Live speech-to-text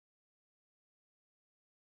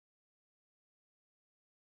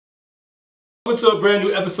What's up, brand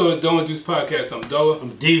new episode of Doa and Deuce Podcast. I'm Doa.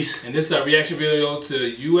 I'm Deuce. And this is our reaction video to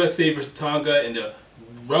USA versus Tonga in the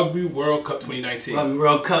Rugby World Cup 2019. Rugby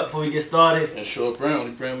World Cup before we get started. And sure brand,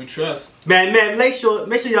 only brand we trust. Man, make sure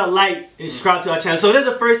y'all like and subscribe to our channel. So this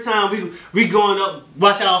is the first time we going up,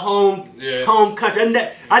 watch our home country.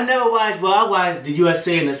 I never watched, well, I watched the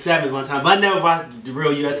USA in the 7s one time, but I never watched the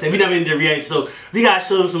real USA. We never even did reaction, so we gotta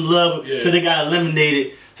show them some love so they got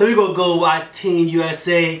eliminated. So we gonna go watch Team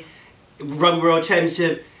USA Rugby World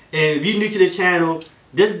Championship. And if you're new to the channel,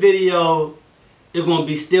 this video is gonna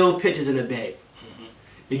be still pictures in the back.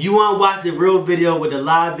 If you want to watch the real video with the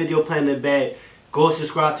live video playing in the back, go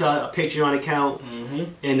subscribe to our Patreon account.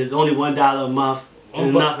 And it's only $1 a month.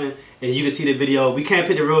 It's nothing. And you can see the video. We can't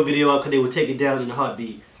put the real video up because they will take it down in a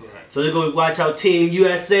heartbeat. Right. So let's go watch our Team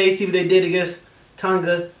USA, see what they did against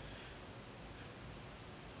Tonga.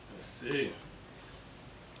 Let's see.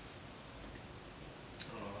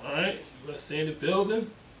 Alright, USA in the building.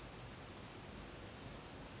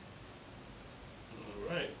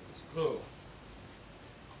 Alright, let's go.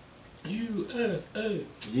 USA.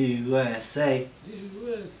 USA.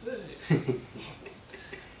 USA.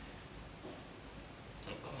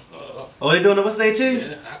 Oh, they doing the what's name too?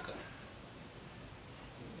 Yeah, haka.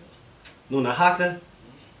 Doing the haka.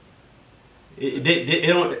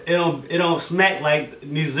 It don't smack like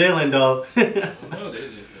New Zealand though. No, they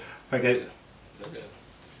did. Okay.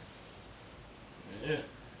 Yeah.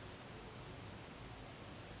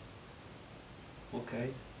 Okay.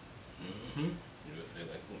 USA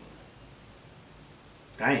like boom.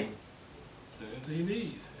 Dang.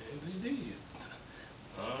 NTDs.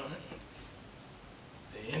 Alright.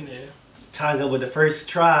 They in there. Tonga with the first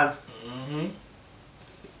try.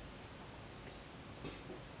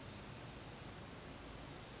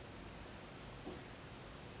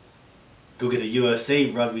 Go get a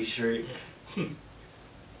USA rugby shirt. I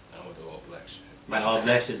want the all black shirt. My all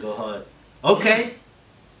black shirts go hard. Okay.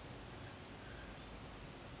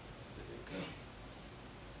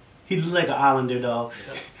 He looks like an Islander, dog.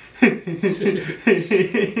 Yeah.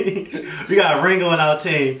 We got a ring on our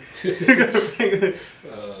team. Man,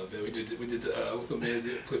 we did what's the man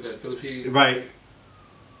that played at Philippines? Right.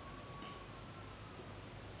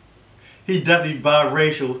 He definitely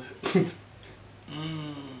biracial.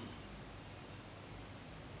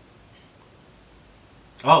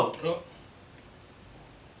 Oh.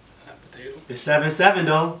 Hot potato. It's 7-7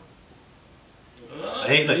 though.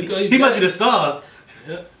 Hey, look, he might be the star.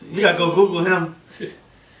 Yeah. We gotta go Google him.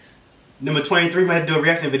 Number 23 might do a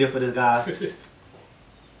reaction video for this guy.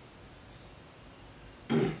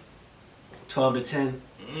 12-10.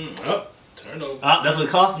 Turnover. That's what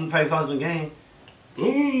cost him. Probably cost him the game.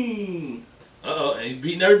 Boom. And he's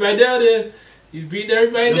beating everybody down there. He's beating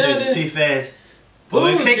everybody down there. It's too fast.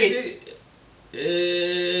 Boom. Kick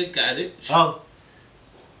it. Got it. Oh.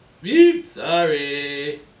 Beep.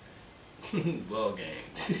 Sorry. Ball game.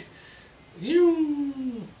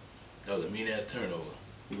 That was a mean ass turnover.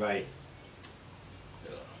 Right.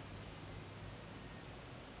 Yeah.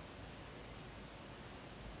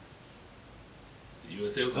 The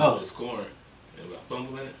USA was going to scoring. They got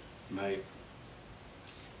fumbling it. Right.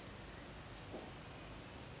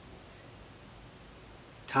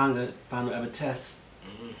 Tonga final ever test.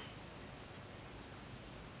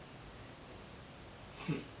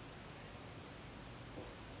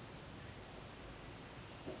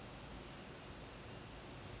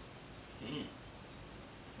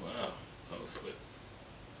 Wow, that was slick.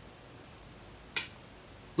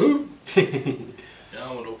 Boom! Yeah, I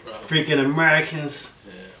don't want no problem. Freaking Americans.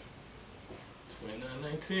 Yeah.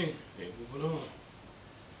 29-19. They moving on.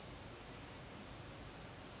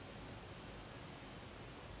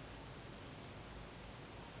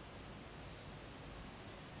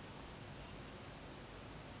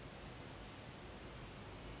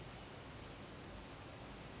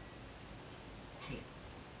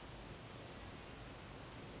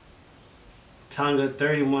 Tonga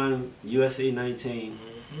 31, USA 19.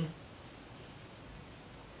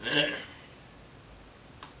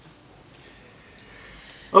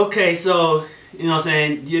 Okay, so you know what I'm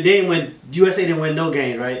saying, they didn't win. USA didn't win no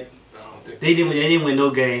games, right? I don't think they didn't win no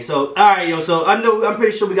games. So all right, yo. So I'm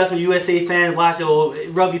pretty sure we got some USA fans watching or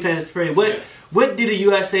rugby fans. What did the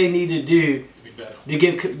USA need to do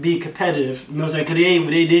to be competitive? You know what I'm saying?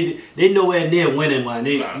 Because they nowhere near winning one.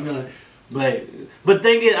 But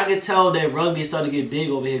thing is, I can tell that rugby is starting to get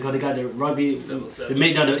big over here because they got the rugby, the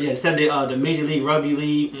Major League Rugby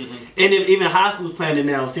League, and even high schools playing it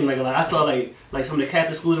now. It seems like a lot. I saw like some of the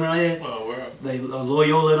Catholic schools around here, like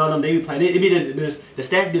Loyola and all them. They be playing. It be the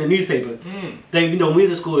stats be in the newspaper. They when we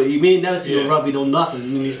was in school, you may never see no rugby, no nothing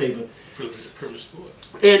in the newspaper. privileged sport.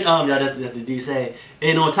 And yeah, that's the D say.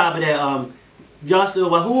 And on top of that, y'all still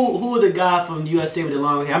who the guy from USA with the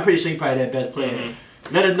long hair? I'm pretty sure he probably that best player.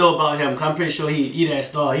 Let us know about him. 'Cause I'm pretty sure he that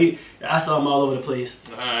star. I saw him all over the place.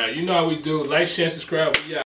 Alright, you know how we do. Like, share, subscribe. We out.